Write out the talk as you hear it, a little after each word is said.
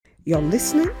You're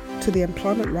listening to the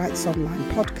Employment Rights Online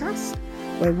podcast,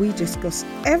 where we discuss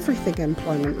everything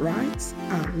employment rights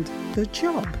and the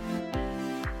job.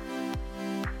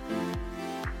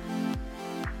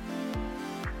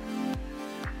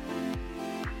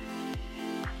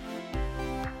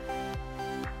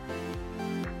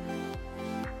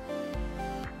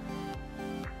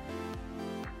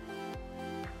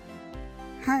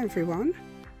 Hi everyone.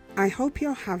 I hope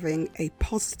you're having a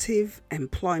positive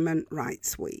employment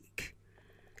rights week.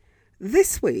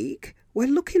 This week, we're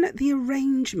looking at the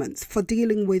arrangements for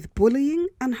dealing with bullying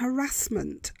and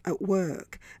harassment at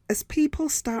work as people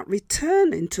start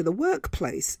returning to the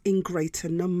workplace in greater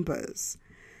numbers.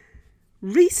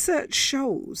 Research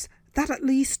shows that at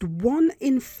least 1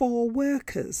 in 4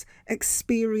 workers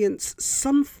experience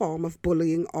some form of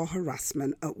bullying or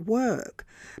harassment at work.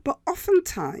 But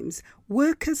oftentimes,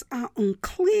 workers are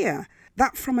unclear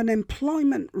that from an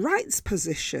employment rights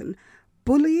position,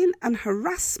 bullying and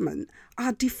harassment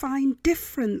are defined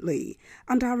differently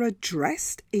and are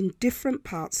addressed in different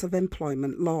parts of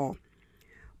employment law.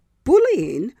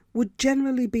 Bullying would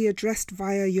generally be addressed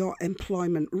via your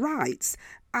employment rights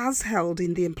as held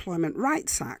in the Employment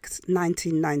Rights Act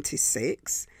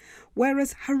 1996,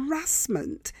 whereas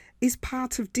harassment is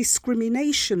part of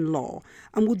discrimination law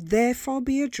and would therefore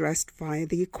be addressed via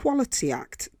the Equality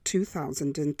Act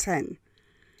 2010.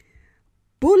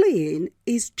 Bullying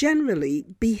is generally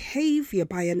behaviour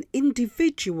by an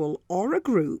individual or a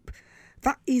group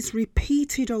that is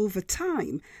repeated over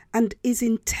time and is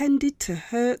intended to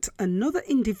hurt another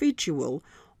individual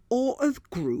or a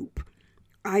group,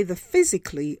 either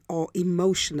physically or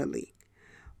emotionally.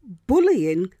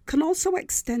 Bullying can also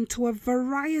extend to a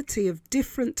variety of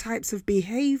different types of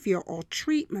behaviour or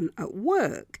treatment at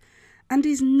work and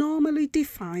is normally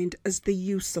defined as the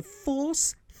use of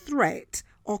force, threat,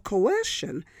 or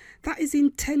coercion that is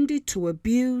intended to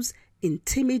abuse,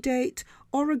 intimidate,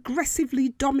 or aggressively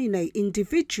dominate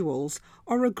individuals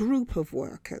or a group of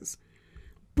workers.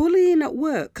 Bullying at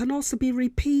work can also be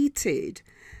repeated,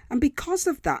 and because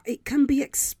of that, it can be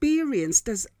experienced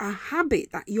as a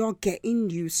habit that you're getting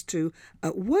used to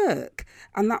at work,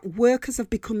 and that workers have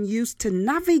become used to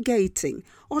navigating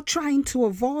or trying to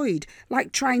avoid,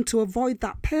 like trying to avoid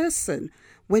that person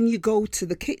when you go to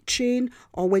the kitchen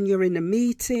or when you're in a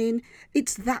meeting.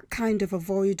 It's that kind of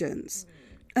avoidance.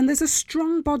 And there's a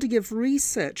strong body of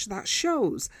research that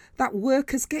shows that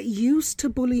workers get used to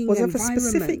bullying environments. Of a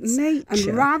specific nature,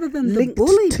 and rather than the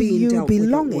bully being dealt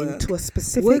with at work, to a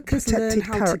specific workers learn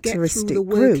how to get through the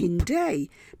working day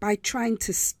by trying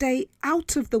to stay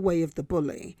out of the way of the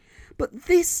bully. But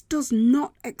this does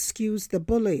not excuse the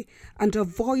bully, and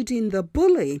avoiding the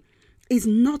bully is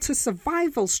not a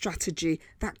survival strategy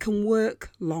that can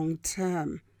work long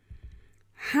term.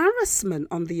 Harassment,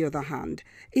 on the other hand,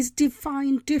 is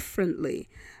defined differently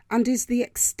and is the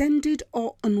extended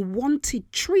or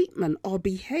unwanted treatment or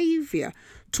behaviour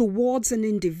towards an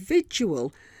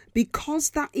individual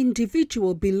because that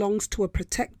individual belongs to a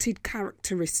protected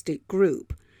characteristic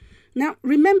group. Now,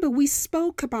 remember, we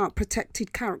spoke about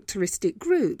protected characteristic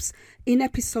groups in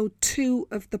episode 2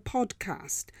 of the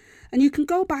podcast, and you can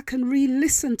go back and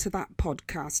re-listen to that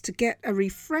podcast to get a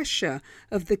refresher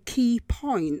of the key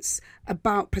points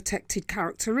about protected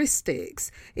characteristics,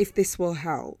 if this will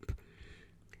help.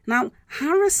 Now,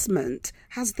 harassment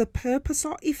has the purpose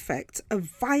or effect of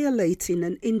violating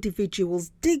an individual's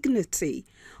dignity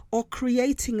or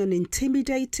creating an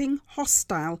intimidating,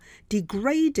 hostile,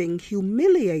 degrading,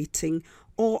 humiliating,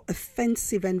 or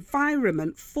offensive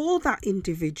environment for that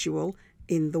individual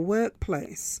in the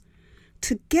workplace.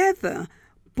 Together,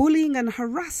 bullying and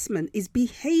harassment is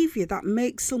behaviour that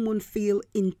makes someone feel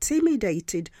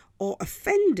intimidated or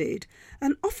offended,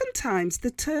 and oftentimes the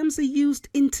terms are used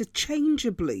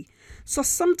interchangeably. So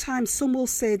sometimes some will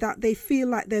say that they feel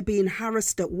like they're being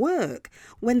harassed at work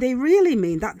when they really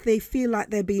mean that they feel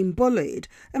like they're being bullied,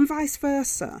 and vice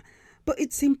versa. But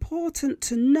it's important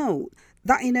to note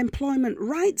that in employment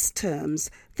rights terms,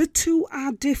 the two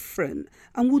are different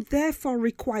and would therefore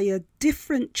require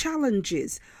different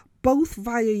challenges, both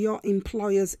via your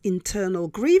employer's internal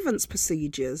grievance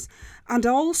procedures and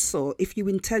also if you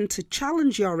intend to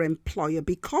challenge your employer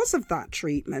because of that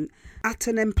treatment at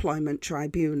an employment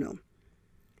tribunal.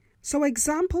 So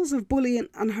examples of bullying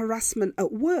and harassment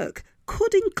at work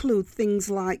could include things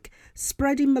like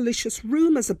spreading malicious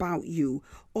rumours about you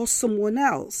or someone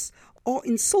else, or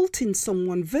insulting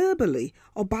someone verbally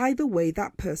or by the way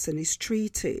that person is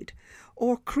treated,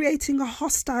 or creating a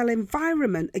hostile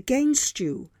environment against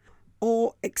you,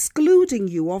 or excluding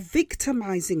you or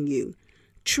victimising you,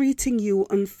 treating you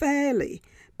unfairly,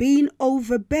 being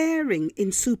overbearing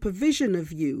in supervision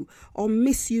of you, or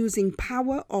misusing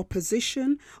power or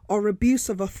position, or abuse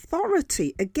of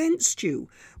authority against you,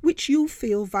 which you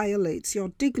feel violates your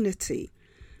dignity.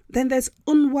 Then there's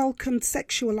unwelcome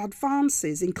sexual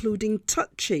advances, including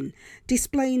touching,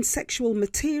 displaying sexual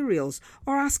materials,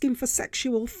 or asking for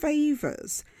sexual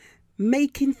favours,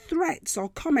 making threats or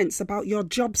comments about your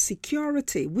job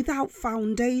security without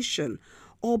foundation,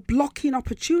 or blocking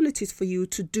opportunities for you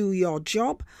to do your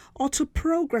job or to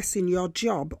progress in your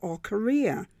job or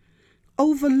career,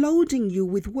 overloading you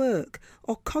with work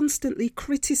or constantly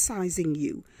criticising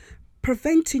you,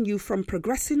 preventing you from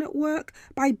progressing at work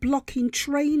by blocking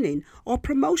training or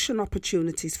promotion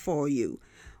opportunities for you,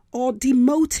 or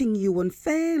demoting you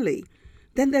unfairly.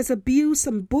 Then there's abuse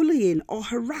and bullying or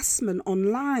harassment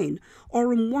online,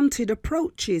 or unwanted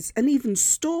approaches and even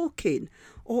stalking,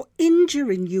 or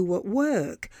injuring you at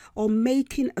work, or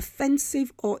making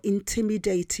offensive or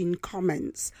intimidating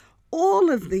comments. All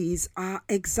of these are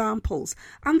examples,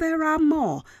 and there are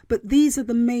more, but these are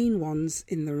the main ones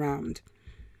in the round.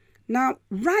 Now,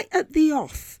 right at the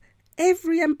off,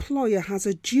 every employer has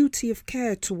a duty of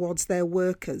care towards their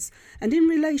workers, and in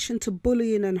relation to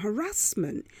bullying and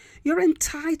harassment, you're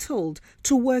entitled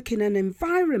to work in an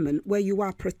environment where you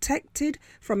are protected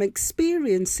from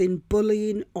experiencing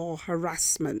bullying or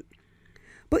harassment.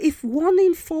 But if 1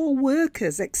 in 4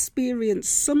 workers experience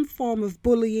some form of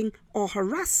bullying or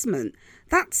harassment,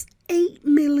 that's 8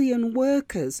 million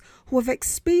workers who have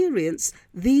experienced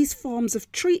these forms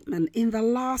of treatment in the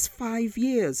last 5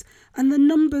 years, and the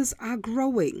numbers are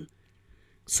growing.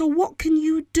 So what can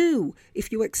you do if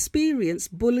you experience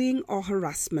bullying or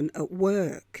harassment at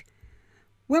work?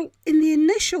 Well, in the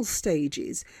initial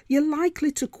stages, you're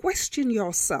likely to question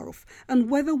yourself and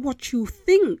whether what you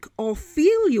think or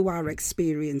feel you are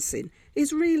experiencing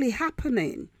is really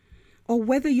happening, or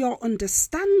whether your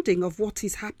understanding of what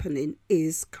is happening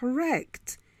is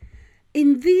correct.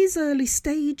 In these early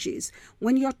stages,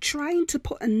 when you're trying to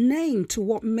put a name to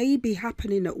what may be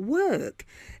happening at work,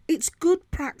 it's good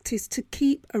practice to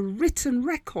keep a written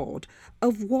record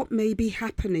of what may be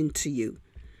happening to you.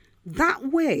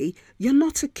 That way, you're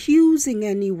not accusing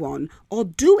anyone or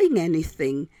doing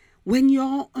anything when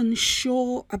you're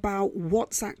unsure about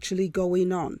what's actually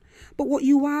going on. But what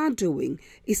you are doing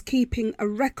is keeping a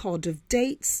record of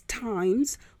dates,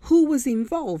 times, who was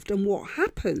involved and what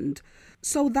happened,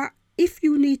 so that if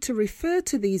you need to refer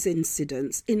to these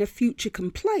incidents in a future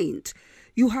complaint,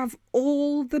 you have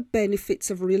all the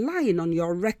benefits of relying on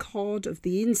your record of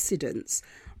the incidents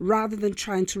rather than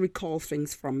trying to recall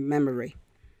things from memory.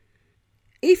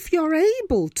 If you're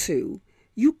able to,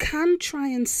 you can try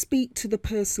and speak to the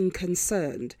person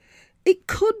concerned. It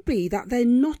could be that they're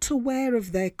not aware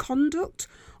of their conduct,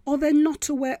 or they're not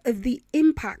aware of the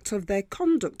impact of their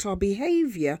conduct or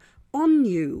behaviour on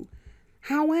you.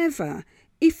 However,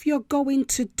 if you're going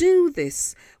to do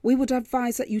this, we would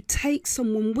advise that you take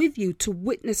someone with you to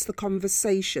witness the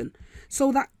conversation, so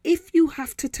that if you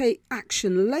have to take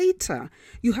action later,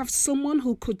 you have someone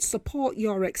who could support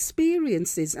your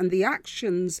experiences and the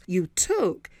actions you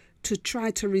took to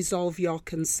try to resolve your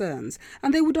concerns.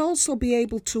 And they would also be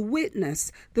able to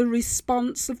witness the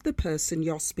response of the person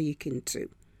you're speaking to.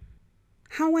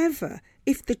 However,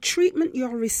 if the treatment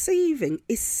you're receiving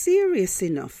is serious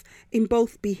enough in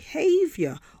both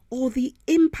behaviour or the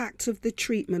impact of the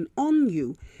treatment on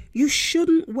you, you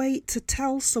shouldn't wait to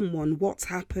tell someone what's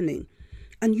happening.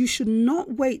 And you should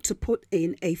not wait to put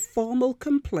in a formal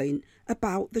complaint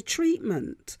about the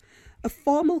treatment. A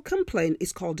formal complaint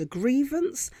is called a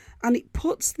grievance, and it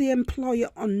puts the employer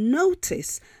on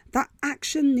notice that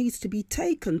action needs to be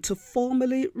taken to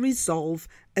formally resolve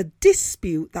a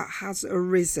dispute that has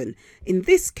arisen. In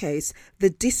this case, the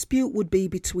dispute would be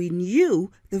between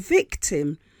you, the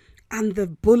victim, and the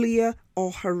bullier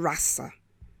or harasser.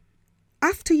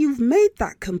 After you've made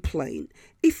that complaint,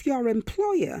 if your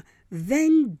employer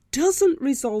then doesn't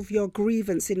resolve your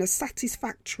grievance in a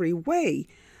satisfactory way,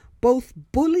 both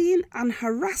bullying and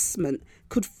harassment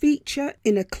could feature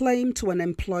in a claim to an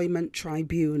employment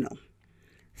tribunal.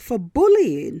 For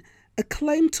bullying, a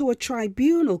claim to a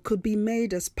tribunal could be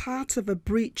made as part of a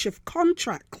breach of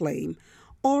contract claim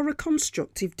or a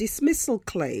constructive dismissal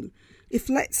claim if,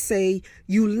 let's say,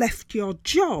 you left your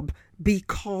job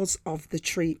because of the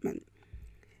treatment.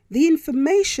 The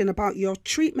information about your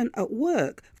treatment at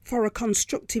work for a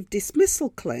constructive dismissal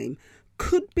claim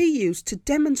could be used to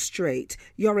demonstrate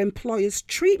your employer's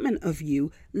treatment of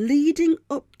you, leading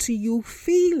up to you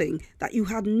feeling that you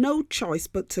had no choice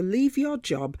but to leave your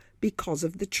job because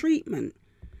of the treatment.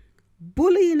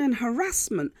 Bullying and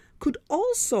harassment could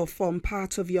also form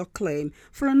part of your claim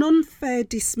for an unfair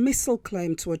dismissal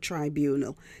claim to a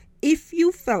tribunal if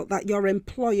you felt that your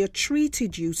employer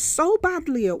treated you so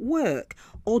badly at work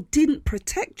or didn't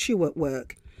protect you at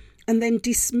work and then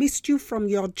dismissed you from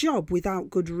your job without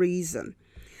good reason.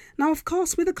 Now, of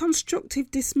course, with a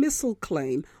constructive dismissal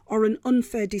claim or an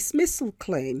unfair dismissal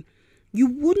claim, you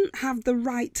wouldn't have the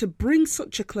right to bring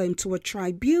such a claim to a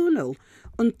tribunal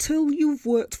until you've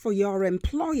worked for your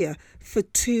employer for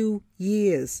 2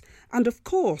 years. And of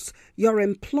course, your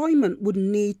employment would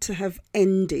need to have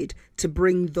ended to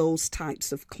bring those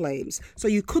types of claims. So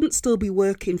you couldn't still be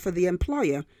working for the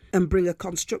employer and bring a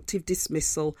constructive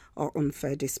dismissal or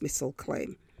unfair dismissal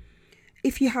claim.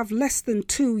 If you have less than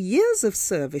 2 years of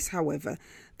service, however,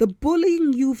 the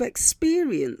bullying you've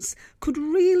experienced could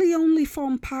really only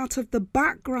form part of the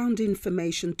background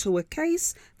information to a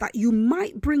case that you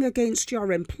might bring against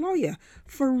your employer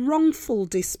for wrongful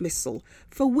dismissal,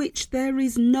 for which there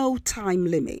is no time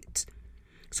limit.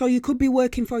 So you could be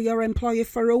working for your employer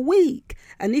for a week,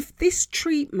 and if this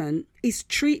treatment is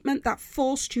treatment that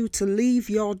forced you to leave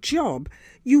your job,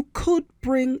 you could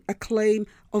bring a claim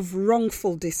of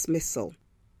wrongful dismissal.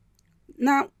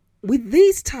 Now, with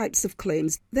these types of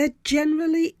claims, there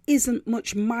generally isn't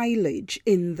much mileage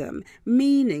in them,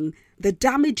 meaning the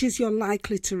damages you're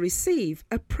likely to receive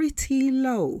are pretty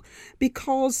low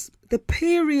because the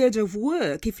period of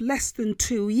work, if less than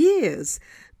 2 years,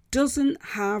 doesn't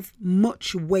have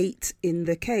much weight in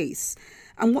the case.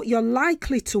 And what you're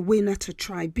likely to win at a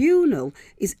tribunal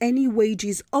is any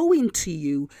wages owing to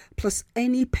you, plus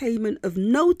any payment of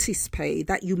notice pay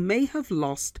that you may have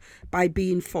lost by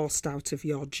being forced out of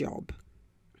your job.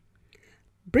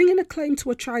 Bringing a claim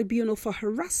to a tribunal for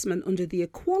harassment under the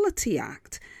Equality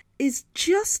Act is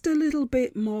just a little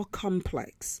bit more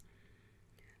complex.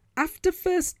 After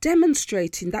first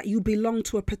demonstrating that you belong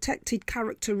to a protected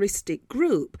characteristic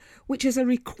group, which is a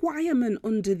requirement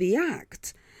under the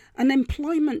Act, an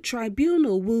employment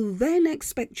tribunal will then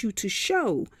expect you to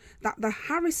show that the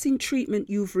harassing treatment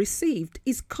you've received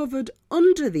is covered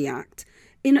under the Act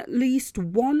in at least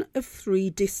one of 3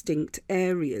 distinct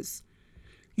areas.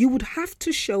 You would have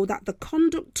to show that the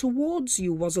conduct towards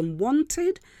you was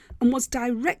unwanted and was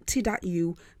directed at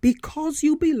you because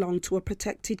you belong to a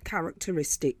protected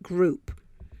characteristic group,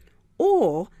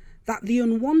 or that the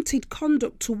unwanted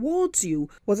conduct towards you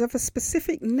was of a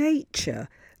specific nature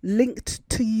linked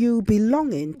to you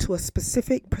belonging to a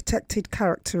specific protected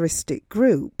characteristic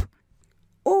group,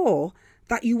 or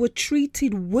that you were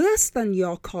treated worse than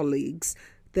your colleagues,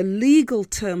 the legal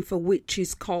term for which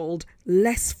is called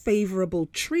less favourable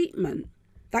treatment,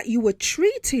 that you were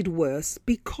treated worse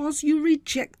because you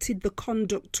rejected the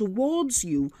conduct towards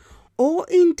you, or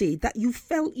indeed that you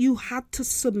felt you had to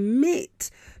submit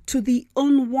to the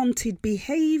unwanted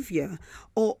behaviour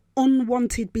or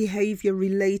unwanted behaviour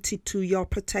related to your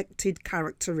protected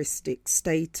characteristic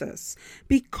status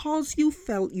because you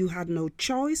felt you had no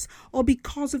choice or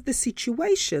because of the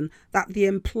situation that the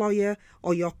employer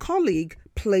or your colleague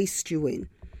placed you in.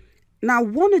 Now,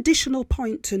 one additional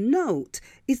point to note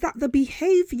is that the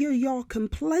behaviour you're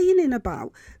complaining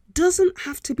about doesn't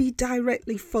have to be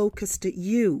directly focused at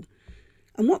you.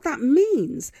 And what that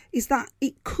means is that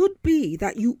it could be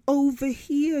that you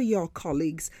overhear your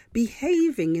colleagues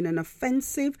behaving in an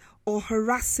offensive or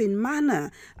harassing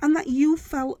manner and that you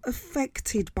felt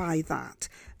affected by that.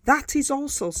 That is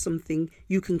also something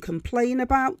you can complain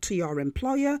about to your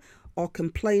employer or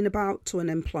complain about to an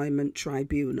employment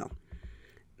tribunal.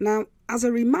 Now, as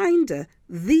a reminder,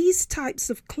 these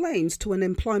types of claims to an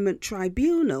employment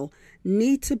tribunal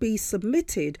need to be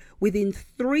submitted within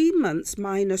 3 months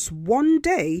minus 1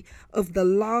 day of the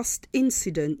last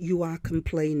incident you are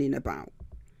complaining about.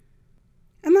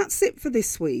 And that's it for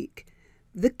this week.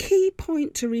 The key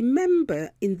point to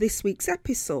remember in this week's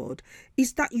episode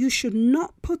is that you should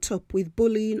not put up with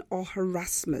bullying or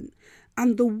harassment,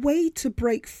 and the way to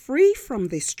break free from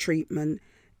this treatment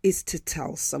is to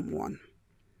tell someone.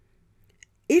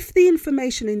 If the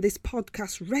information in this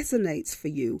podcast resonates for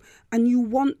you and you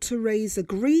want to raise a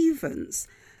grievance,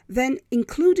 then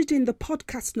included in the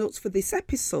podcast notes for this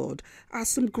episode are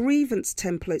some grievance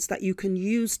templates that you can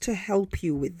use to help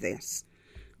you with this.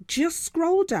 Just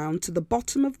scroll down to the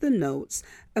bottom of the notes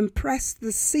and press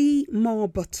the See More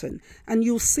button, and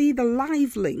you'll see the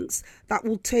live links that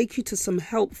will take you to some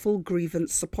helpful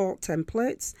grievance support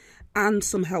templates and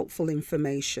some helpful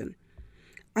information.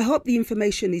 I hope the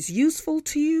information is useful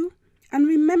to you, And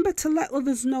remember to let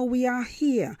others know we are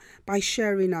here by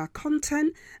sharing our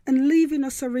content and leaving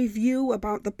us a review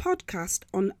about the podcast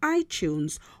on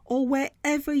iTunes or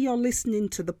wherever you're listening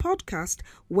to the podcast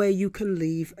where you can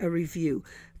leave a review.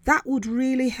 That would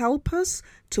really help us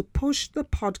to push the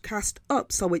podcast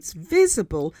up so it's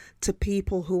visible to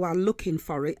people who are looking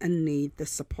for it and need the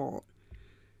support.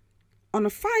 On a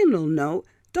final note,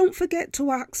 don't forget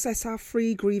to access our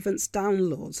free grievance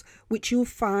downloads, which you'll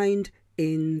find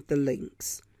in the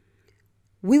links.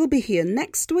 We'll be here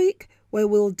next week where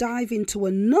we'll dive into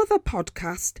another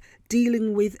podcast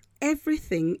dealing with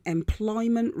everything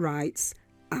employment rights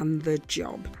and the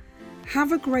job.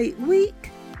 Have a great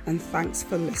week and thanks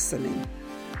for listening.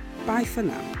 Bye for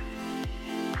now.